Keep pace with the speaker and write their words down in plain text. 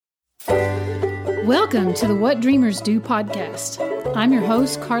Welcome to the What Dreamers Do podcast. I'm your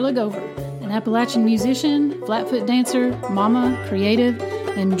host, Carla Gover, an Appalachian musician, flatfoot dancer, mama, creative,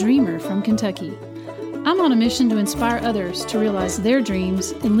 and dreamer from Kentucky. I'm on a mission to inspire others to realize their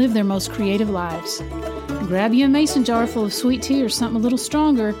dreams and live their most creative lives. Grab you a mason jar full of sweet tea or something a little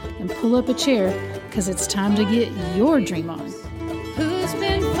stronger and pull up a chair, because it's time to get your dream on. Who's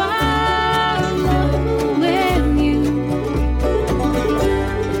been following you?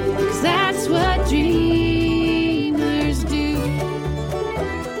 Because that's what dreamers do.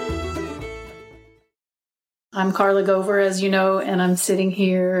 I'm Carla Gover, as you know, and I'm sitting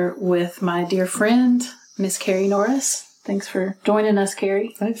here with my dear friend, Miss Cari Norris. Thanks for joining us,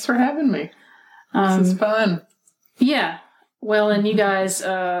 Cari. Thanks for having me. This is fun. Yeah. Well, and you guys,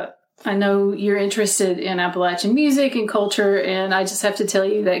 I know you're interested in Appalachian music and culture, and I just have to tell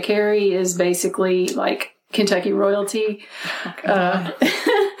you that Cari is basically like Kentucky royalty. Her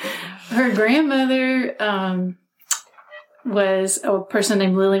grandmother was a person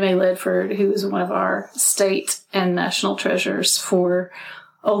named Lily Mae Ledford, who was one of our state and national treasures for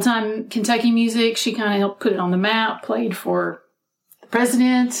old-time Kentucky music. She kind of helped put it on the map, played for the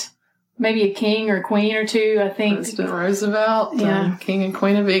president, maybe a king or queen or two, I think. President Roosevelt, King and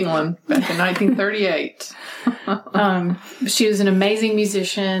Queen of England back in 1938. She was an amazing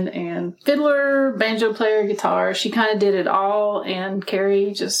musician and fiddler, banjo player, guitar. She kind of did it all, and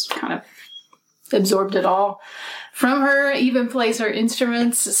Cari just kind of absorbed it all from her, even plays her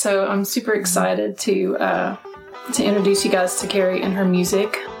instruments. So I'm super excited to introduce you guys to Cari and her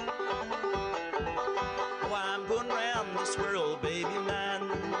music.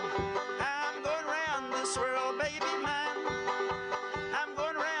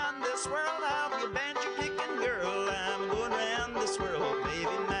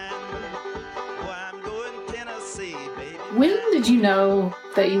 When did you know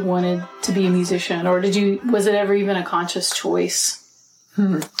that you wanted to be a musician, or was it ever even a conscious choice?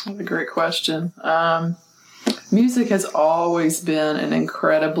 That's a great question. Music has always been an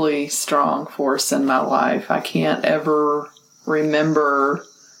incredibly strong force in my life. I can't ever remember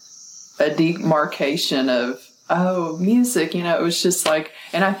a demarcation of, music. It was just like,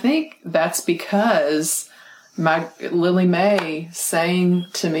 and I think that's because my Lily Mae sang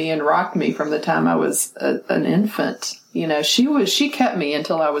to me and rocked me from the time I was an infant. She kept me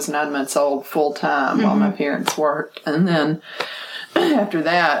until I was 9 months old full time while my parents worked. And then after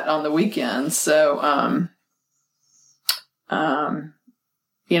that on the weekends. So, when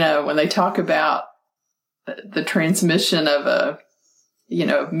they talk about the transmission of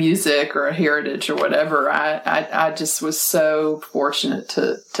music or a heritage or whatever, I just was so fortunate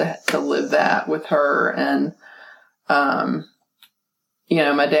to live that with her. And,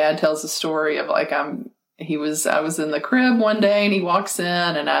 my dad tells a story of like, I was in the crib one day and he walks in,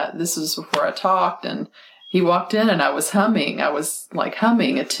 and this was before I talked, and he walked in and I was humming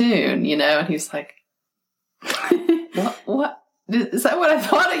a tune, and he's like, what? Is that what I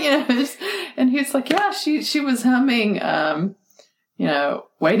thought? And he was like, yeah, she was humming, Way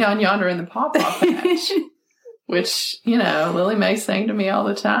Down Yonder in the Pawpaw Patch, which, Lily Mae sang to me all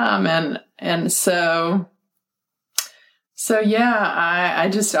the time. And so yeah,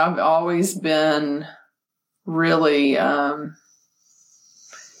 I've always been really, it's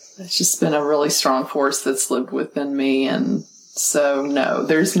just been a really strong force that's lived within me. And so, no,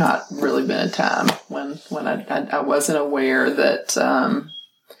 there's not really been a time when I wasn't aware that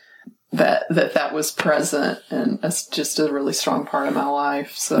was present, and that's just a really strong part of my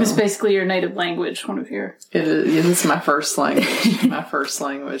life. So it's basically your native language, one of your. It is my first language. My first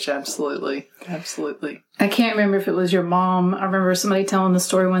language, absolutely. I can't remember if it was your mom. I remember somebody telling the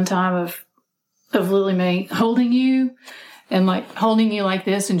story one time of Lily Mae holding you. And like holding you like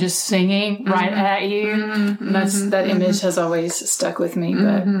this and just singing right at you. And that image has always stuck with me.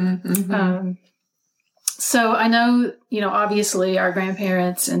 But so I know, obviously our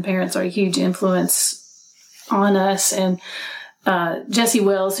grandparents and parents are a huge influence on us. And Jesse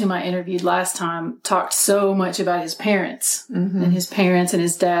Wells, whom I interviewed last time, talked so much about his parents and his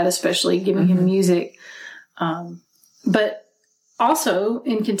dad, especially giving him music. But also,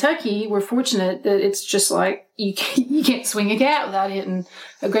 in Kentucky, we're fortunate that it's just like you can't swing a cat without hitting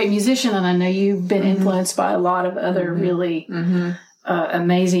a great musician. And I know you've been influenced by a lot of other really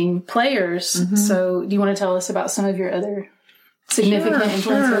amazing players. So do you want to tell us about some of your other significant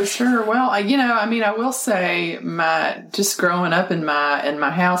influences? Sure. Well, I will say just growing up in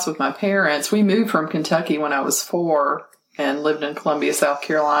my house with my parents, we moved from Kentucky when I was 4 and lived in Columbia, South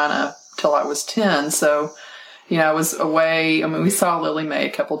Carolina till I was 10. So, I was away. I mean, we saw Lily Mae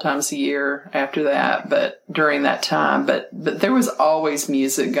a couple times a year after that, but during that time, but there was always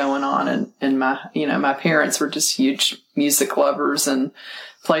music going on, and my parents were just huge music lovers and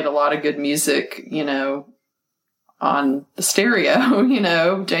played a lot of good music, on the stereo,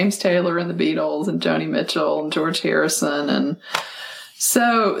 James Taylor and the Beatles and Joni Mitchell and George Harrison. And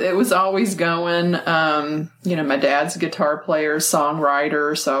so it was always going. My dad's a guitar player,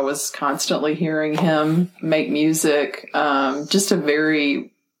 songwriter, so I was constantly hearing him make music. Just a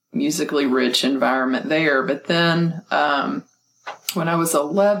very musically rich environment there. But then when I was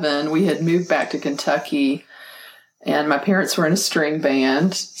 11, we had moved back to Kentucky. And my parents were in a string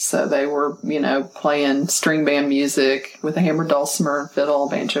band, so they were, playing string band music with a hammered dulcimer and fiddle,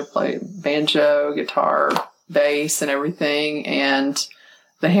 banjo, guitar, bass, and everything. And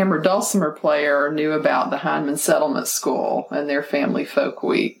the hammered dulcimer player knew about the Heinemann Settlement School and their family folk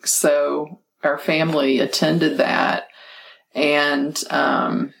week. So our family attended that. And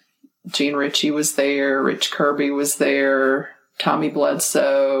Gene Ritchie was there, Rich Kirby was there, Tommy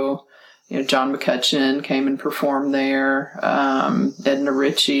Bledsoe. John McCutcheon came and performed there, Edna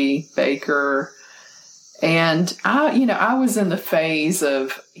Ritchie, Baker. And I was in the phase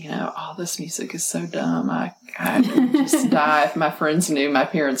of, all this music is so dumb. I would just die if my friends knew my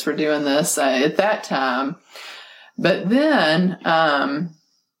parents were doing this at that time. But then,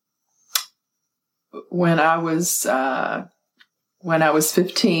 when I was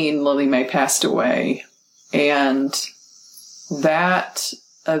 15, Lily Mae passed away, and that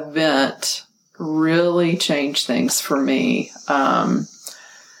event really changed things for me. I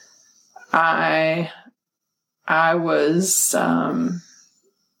was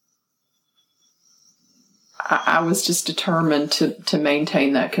just determined to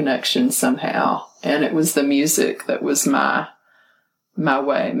maintain that connection somehow, and it was the music that was my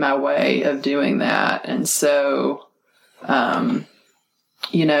way of doing that. And so,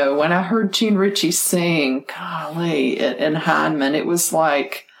 when I heard Gene Ritchie sing, golly, in Heinemann, it was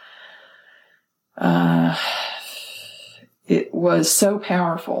like, it was so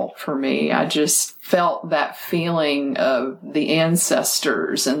powerful for me. I just felt that feeling of the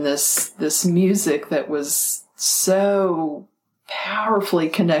ancestors and this music that was so powerfully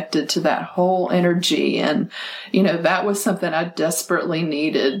connected to that whole energy. And, that was something I desperately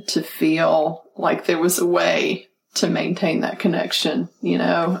needed to feel like there was a way to maintain that connection,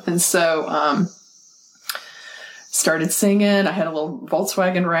 and so, started singing. I had a little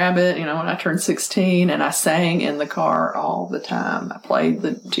Volkswagen Rabbit, when I turned 16, and I sang in the car all the time. I played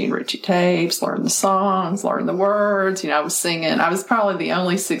the Gene Ritchie tapes, learned the songs, learned the words. I was singing. I was probably the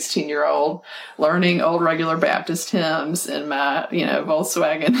only 16-year-old learning old regular Baptist hymns in my,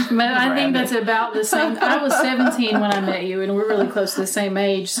 Volkswagen. But I think that's about the same. I was 17 when I met you, and we're really close to the same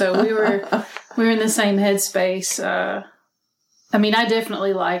age. So we were in the same headspace. I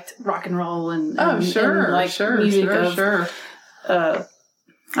definitely liked rock and roll and music of, I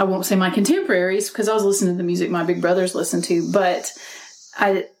won't say my contemporaries, because I was listening to the music my big brothers listened to, but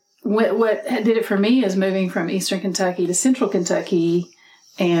what did it for me is moving from Eastern Kentucky to Central Kentucky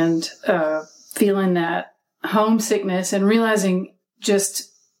and feeling that homesickness and realizing just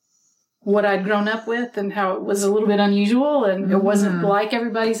what I'd grown up with and how it was a little bit unusual, and it wasn't like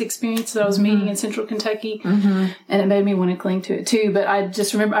everybody's experience that I was meeting in Central Kentucky, and it made me want to cling to it too. But I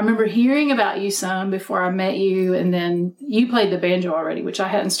remember hearing about you some before I met you, and then you played the banjo already, which I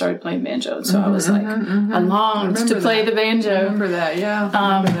hadn't started playing banjo, so I was like, I longed to play the banjo. I remember that, yeah.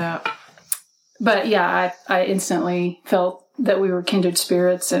 I remember that. But yeah, I instantly felt that we were kindred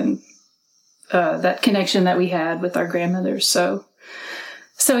spirits, and that connection that we had with our grandmothers. So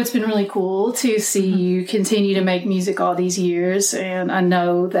it's been really cool to see you continue to make music all these years. And I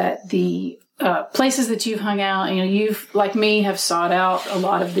know that the places that you've hung out, you've, like me, have sought out a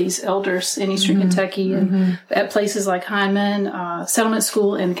lot of these elders in Eastern Kentucky, and at places like Heinemann, Settlement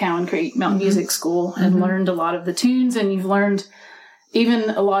School, and Cowan Creek Mountain Music School, and learned a lot of the tunes. And you've learned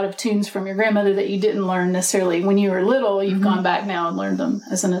even a lot of tunes from your grandmother that you didn't learn necessarily when you were little. You've gone back now and learned them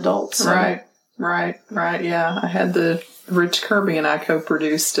as an adult. So. Right. Yeah. I had Rich Kirby and I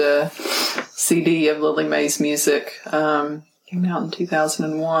co-produced a CD of Lily Mae's music. Came out in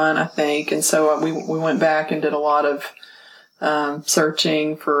 2001, I think. And so we went back and did a lot of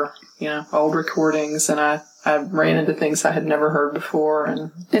searching for, old recordings, and I ran into things I had never heard before.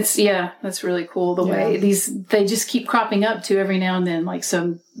 And that's really cool. The way they just keep cropping up too every now and then, like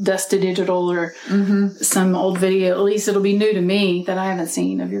some dust to digital or some old video. At least it'll be new to me that I haven't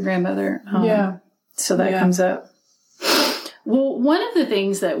seen of your grandmother. So that comes up. Well, one of the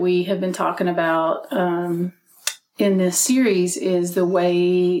things that we have been talking about in this series is the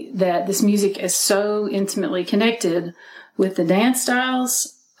way that this music is so intimately connected with the dance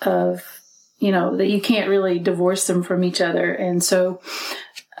styles of, that you can't really divorce them from each other. And so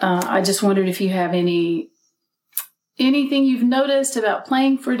I just wondered if you have anything you've noticed about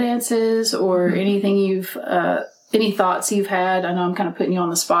playing for dances, or anything any thoughts you've had. I know I'm kind of putting you on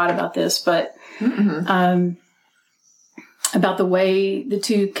the spot about this, but about the way the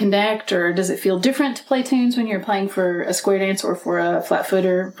two connect, or does it feel different to play tunes when you're playing for a square dance or for a flat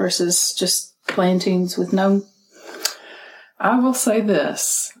footer versus just playing tunes with no? I will say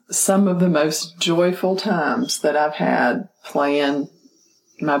this. Some of the most joyful times that I've had playing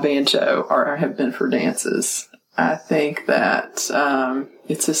my banjo have been for dances. I think that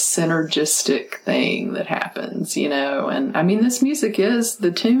it's a synergistic thing that happens, and I mean, this music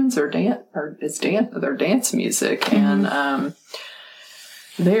the tunes are they're dance music, and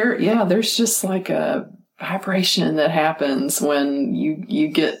there's just like a vibration that happens when you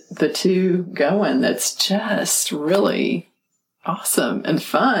get the two going. That's just really awesome and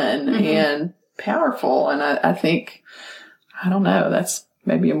fun and powerful, and I think, I don't know, that's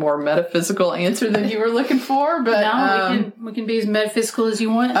maybe a more metaphysical answer than you were looking for, but no, we can be as metaphysical as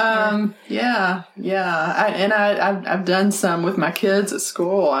you want. Yeah. I've done some with my kids at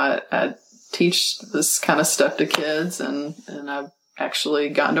school. I teach this kind of stuff to kids, and I've actually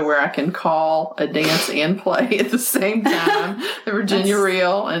gotten to where I can call a dance and play at the same time. The Virginia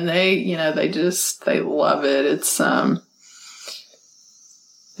Reel, and they love it.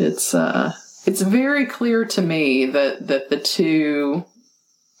 It's very clear to me that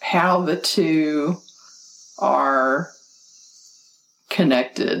how the two are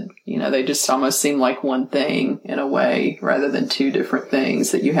connected. They just almost seem like one thing in a way, rather than two different things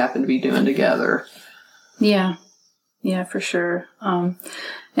that you happen to be doing together. Yeah, for sure. And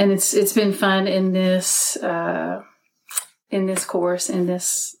it's been fun in this course, in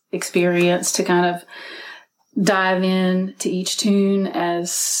this experience, to kind of dive in to each tune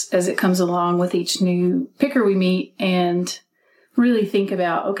as it comes along with each new picker we meet, and really think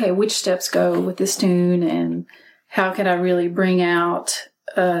about, okay, which steps go with this tune, and how can I really bring out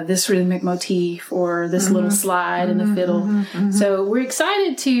this rhythmic motif, or this little slide in the fiddle. So we're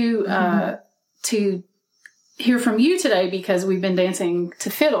excited to hear from you today, because we've been dancing to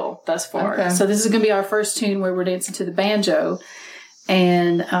fiddle thus far. Okay. So this is going to be our first tune where we're dancing to the banjo,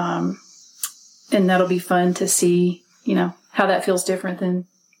 and that'll be fun to see, how that feels different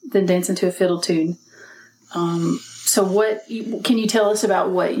than dancing to a fiddle tune. So can you tell us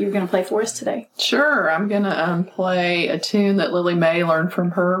about what you're going to play for us today? Sure. I'm going to play a tune that Lily Mae learned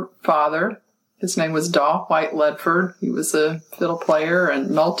from her father. His name was Daw White Ledford. He was a fiddle player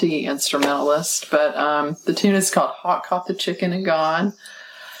and multi-instrumentalist. But the tune is called Hawk Caught the Chicken and Gone.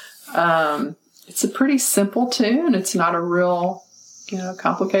 It's a pretty simple tune. It's not a real,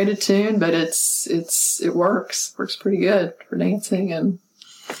 complicated tune, but it works. Works pretty good for dancing. And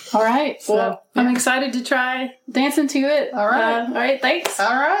all right. Well, I'm excited to try dancing to it. All right. All right. Thanks. All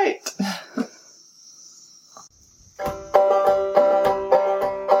right.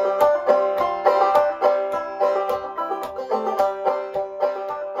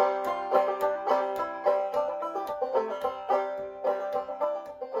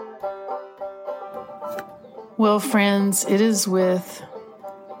 Well, friends, it is with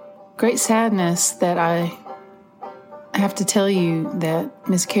great sadness that I have to tell you that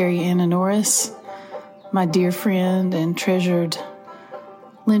Miss Cari Anna Norris, my dear friend and treasured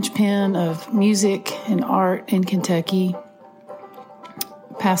linchpin of music and art in Kentucky,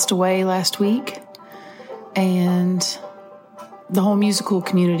 passed away last week. And the whole musical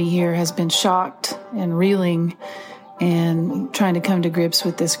community here has been shocked and reeling and trying to come to grips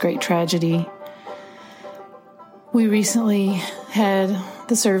with this great tragedy. We recently had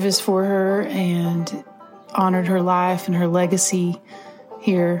the service for her and honored her life and her legacy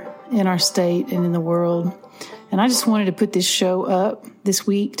here in our state and in the world. And I just wanted to put this show up this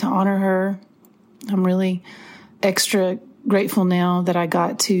week to honor her. I'm really extra grateful now that I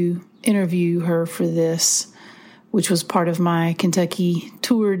got to interview her for this, which was part of my Kentucky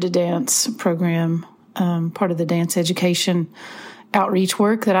Tour de Dance program, part of the dance education outreach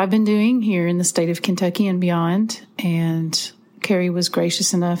work that I've been doing here in the state of Kentucky and beyond. And Cari was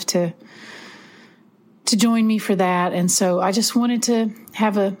gracious enough to join me for that. And so I just wanted to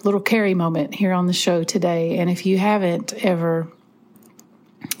have a little Cari moment here on the show today. And if you haven't ever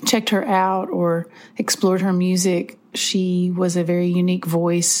checked her out or explored her music, she was a very unique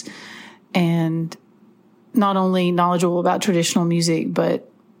voice and not only knowledgeable about traditional music, but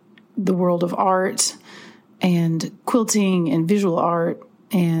the world of art and quilting and visual art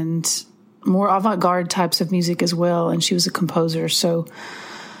and more avant-garde types of music as well, and she was a composer. So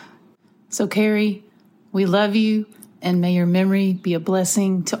Cari, we love you, and may your memory be a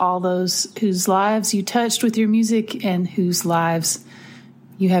blessing to all those whose lives you touched with your music and whose lives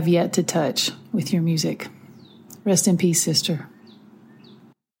you have yet to touch with your music. Rest in peace, sister.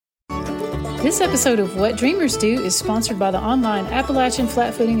 This episode of What Dreamers Do is sponsored by the online Appalachian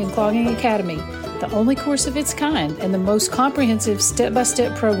Flatfooting and Clogging Academy, the only course of its kind and the most comprehensive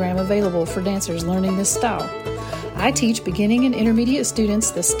step-by-step program available for dancers learning this style. I teach beginning and intermediate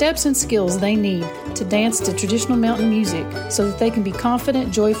students the steps and skills they need to dance to traditional mountain music so that they can be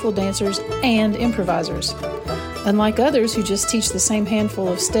confident, joyful dancers and improvisers. Unlike others who just teach the same handful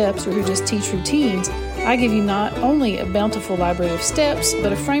of steps or who just teach routines, I give you not only a bountiful library of steps,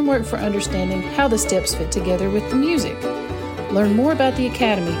 but a framework for understanding how the steps fit together with the music. Learn more about the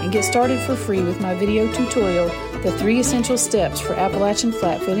Academy and get started for free with my video tutorial, The 3 Essential Steps for Appalachian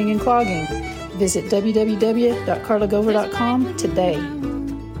Flatfooting and Clogging. Visit www.carlagover.com today.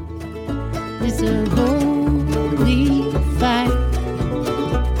 It's a holy fight.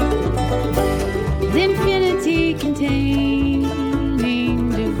 The infinity contains